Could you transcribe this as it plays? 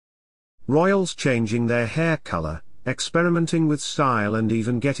Royals changing their hair color, experimenting with style and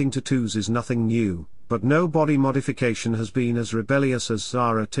even getting tattoos is nothing new, but no body modification has been as rebellious as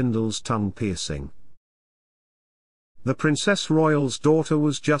Zara Tindall's tongue piercing. The Princess Royal's daughter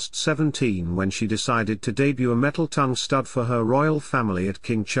was just 17 when she decided to debut a metal tongue stud for her royal family at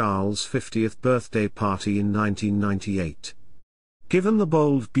King Charles' 50th birthday party in 1998. Given the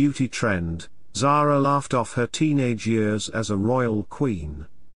bold beauty trend, Zara laughed off her teenage years as a royal queen.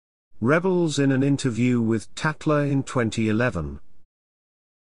 Rebels in an interview with Tatler in 2011.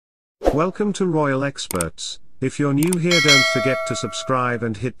 Welcome to Royal Experts. If you're new here, don't forget to subscribe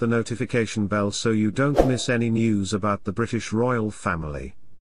and hit the notification bell so you don't miss any news about the British royal family.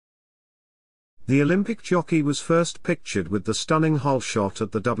 The Olympic jockey was first pictured with the stunning holeshot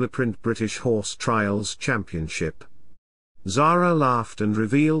at the Doubleprint British Horse Trials Championship. Zara laughed and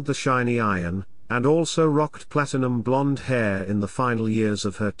revealed the shiny iron, and also rocked platinum blonde hair in the final years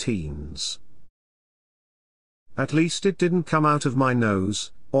of her teens. "At least it didn't come out of my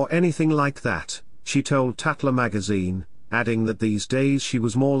nose, or anything like that," she told Tatler magazine, adding that these days she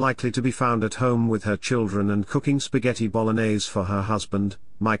was more likely to be found at home with her children and cooking spaghetti bolognese for her husband,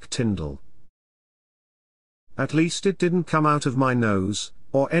 Mike Tindall. "At least it didn't come out of my nose,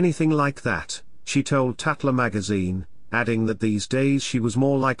 or anything like that," she told Tatler magazine, adding that these days she was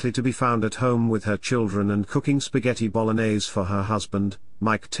more likely to be found at home with her children and cooking spaghetti bolognese for her husband,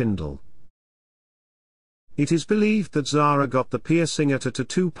 Mike Tindall. It is believed that Zara got the piercing at a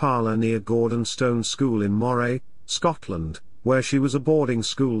tattoo parlour near Gordonstone School in Moray, Scotland, where she was a boarding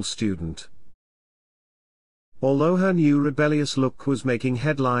school student. Although her new rebellious look was making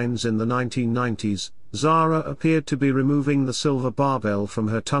headlines in the 1990s, Zara appeared to be removing the silver barbell from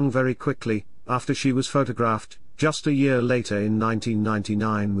her tongue very quickly, after she was photographed, just a year later in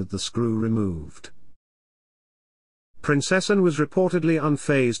 1999 with the screw removed. Princess Anne was reportedly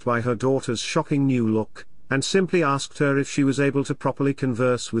unfazed by her daughter's shocking new look, and simply asked her if she was able to properly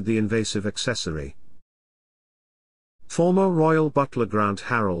converse with the invasive accessory. Former royal butler Grant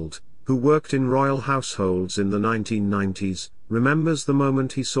Harold, who worked in royal households in the 1990s, remembers the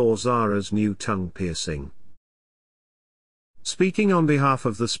moment he saw Zara's new tongue piercing. Speaking on behalf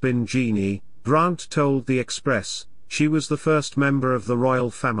of the Spin Genie, Grant told The Express, "She was the first member of the royal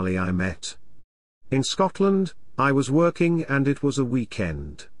family I met. In Scotland, I was working and it was a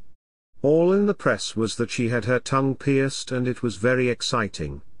weekend. All in the press was that she had her tongue pierced and it was very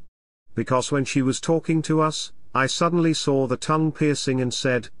exciting. Because when she was talking to us, I suddenly saw the tongue piercing and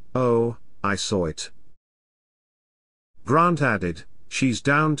said, 'Oh, I saw it.'" Grant added, "She's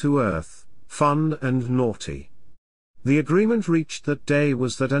down to earth, fun and naughty. The agreement reached that day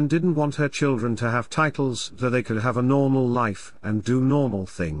was that Anne didn't want her children to have titles, so they could have a normal life and do normal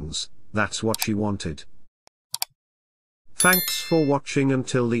things. That's what she wanted." Thanks for watching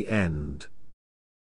until the end.